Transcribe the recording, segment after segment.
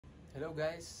Hello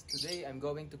guys, today I'm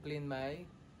going to clean my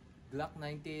Glock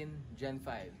 19 Gen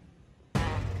 5.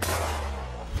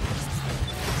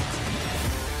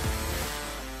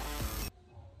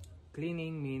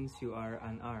 Cleaning means you are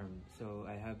unarmed, so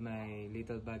I have my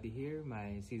little buddy here,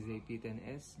 my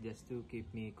CZP-10S, just to keep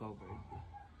me covered.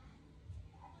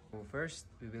 So first,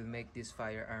 we will make this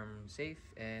firearm safe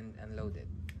and unloaded.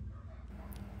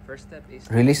 First step is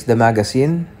Release the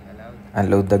magazine,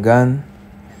 unload the gun,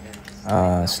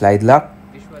 slide lock,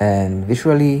 and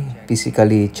visually,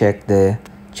 physically check the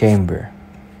chamber.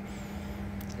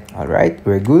 Alright,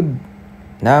 we're good.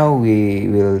 Now we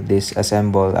will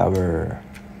disassemble our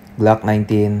Glock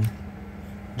 19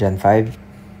 Gen 5.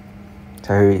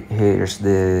 So here's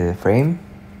the frame,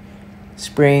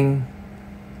 spring,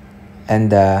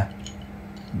 and the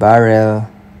barrel,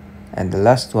 and the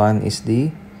last one is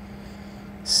the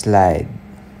slide.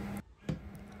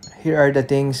 Here are the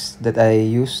things that I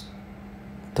used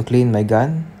to clean my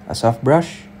gun: a soft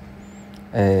brush,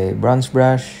 a bronze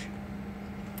brush,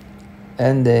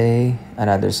 and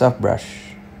another soft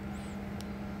brush,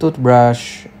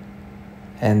 toothbrush,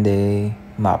 and a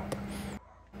mop,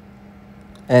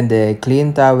 and a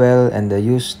clean towel and a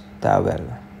used towel.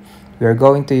 We are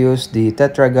going to use the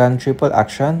Tetra Gun triple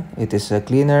action. It is a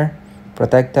cleaner,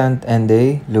 protectant, and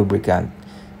a lubricant,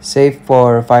 safe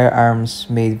for firearms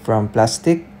made from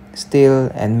plastic, steel,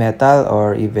 and metal,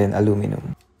 or even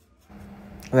aluminum.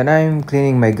 When I'm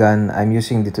cleaning my gun, I'm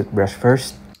using the toothbrush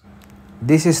first.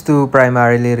 This is to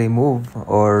primarily remove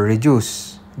or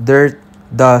reduce dirt,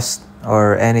 dust,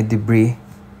 or any debris.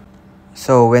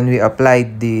 So when we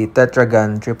apply the Tetra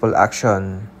Gun triple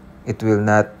action, it will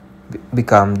not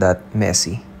become that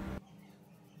messy.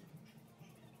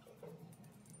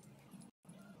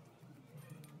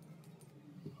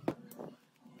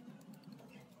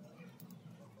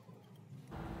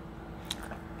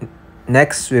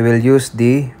 Next, we will use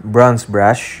the bronze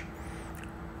brush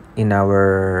in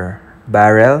our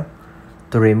barrel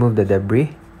to remove the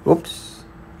debris. Oops,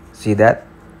 see that?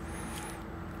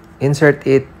 Insert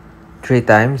it 3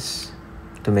 times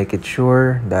to make it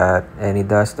sure that any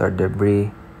dust or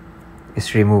debris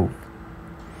is removed.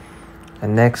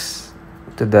 And next,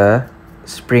 to the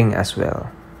spring as well.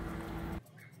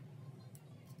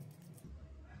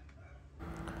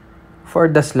 For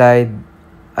the slide,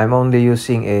 I'm only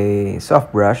using a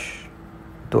soft brush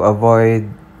to avoid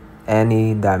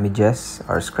any damages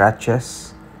or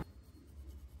scratches.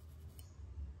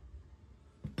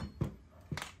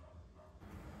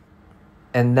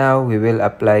 And now we will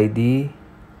apply the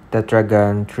Tetra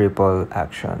Gun triple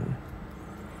action.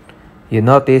 You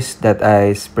notice that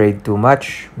I sprayed too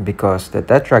much because the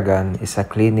Tetra Gun is a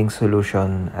cleaning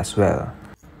solution as well.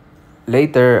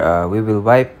 Later, we will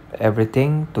wipe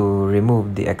everything to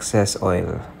remove the excess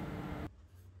oil.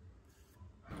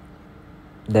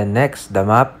 Then next, the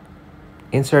mop.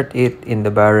 Insert it in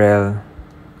the barrel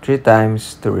 3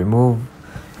 times to remove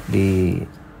the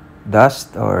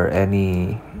dust or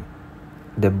any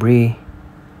debris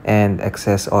and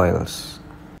excess oils.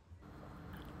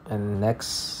 And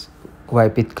next,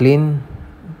 wipe it clean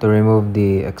to remove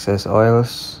the excess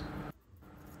oils.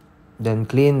 Then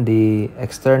clean the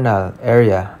external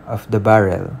area of the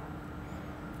barrel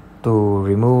to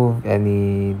remove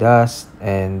any dust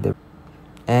and debris.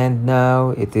 And now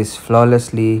it is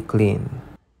flawlessly clean.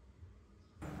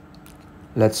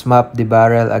 Let's mop the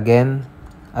barrel again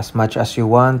as much as you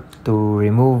want to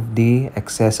remove the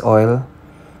excess oil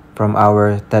from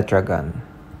our Tetra Gun.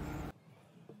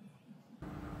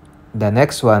 The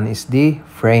next one is the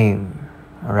frame.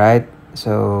 Alright,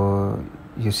 so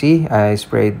you see I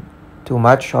sprayed too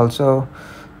much also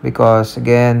because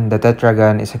again the Tetra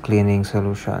Gun is a cleaning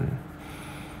solution.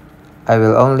 I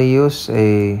will only use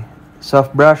a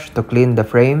soft brush to clean the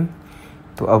frame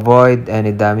to avoid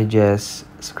any damages,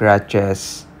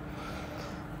 scratches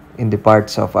in the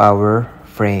parts of our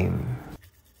frame.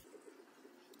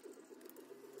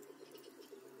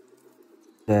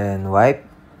 Then wipe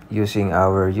using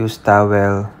our used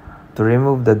towel to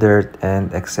remove the dirt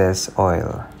and excess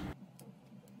oil.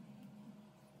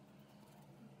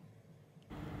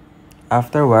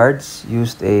 Afterwards,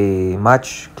 use a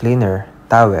much cleaner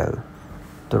towel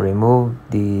to remove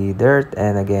the dirt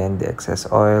and again the excess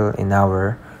oil in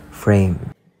our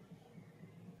frame.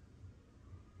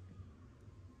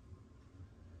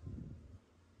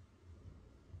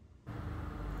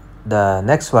 The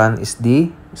next one is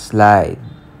the slide.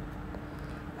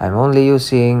 I'm only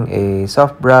using a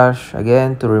soft brush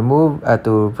again to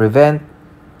prevent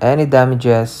any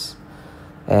damages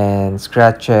and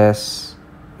scratches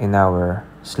in our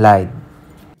slide.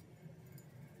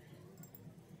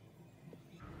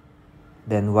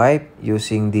 Then wipe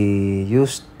using the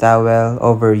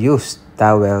overused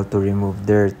towel to remove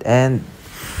dirt and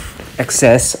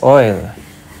excess oil.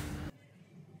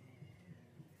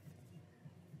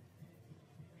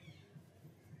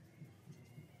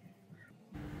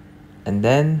 And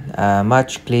then a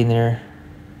much cleaner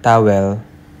towel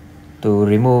to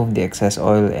remove the excess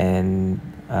oil and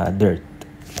dirt.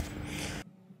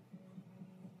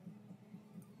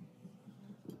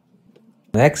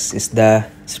 Next is the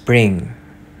spring.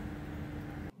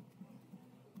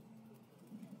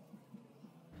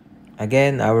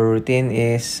 Again, our routine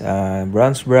is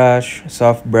bronze brush,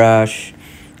 soft brush,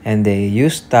 and a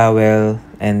used towel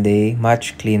and a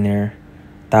much cleaner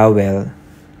towel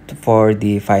for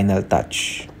the final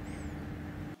touch.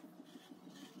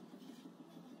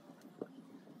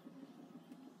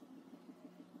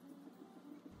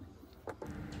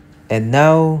 And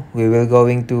now we will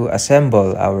going to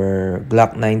assemble our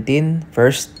Glock 19.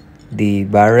 First, the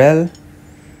barrel.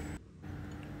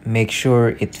 Make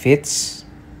sure it fits.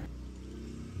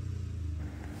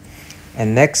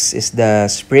 And next is the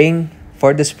spring.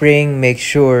 For the spring, make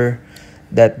sure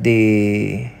that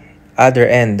the other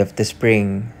end of the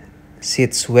spring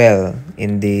sits well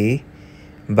in the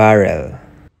barrel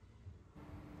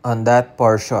on that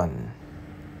portion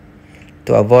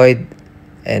to avoid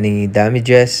any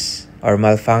damages or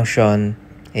malfunction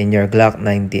in your Glock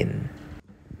 19.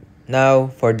 Now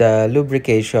for the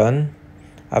lubrication,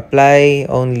 apply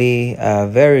only a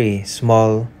very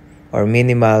small or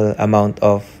minimal amount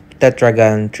of Tetra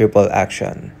Gun triple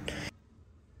action.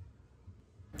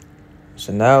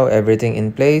 So now everything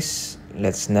in place,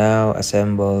 let's now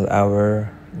assemble our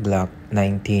Glock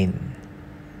 19.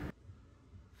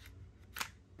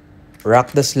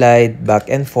 Rock the slide back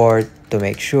and forth to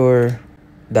make sure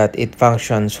that it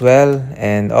functions well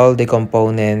and all the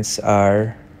components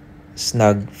are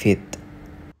snug fit.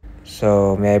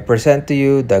 So may I present to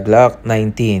you the Glock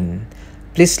 19.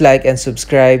 Please like and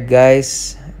subscribe,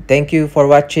 guys. Thank you for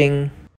watching.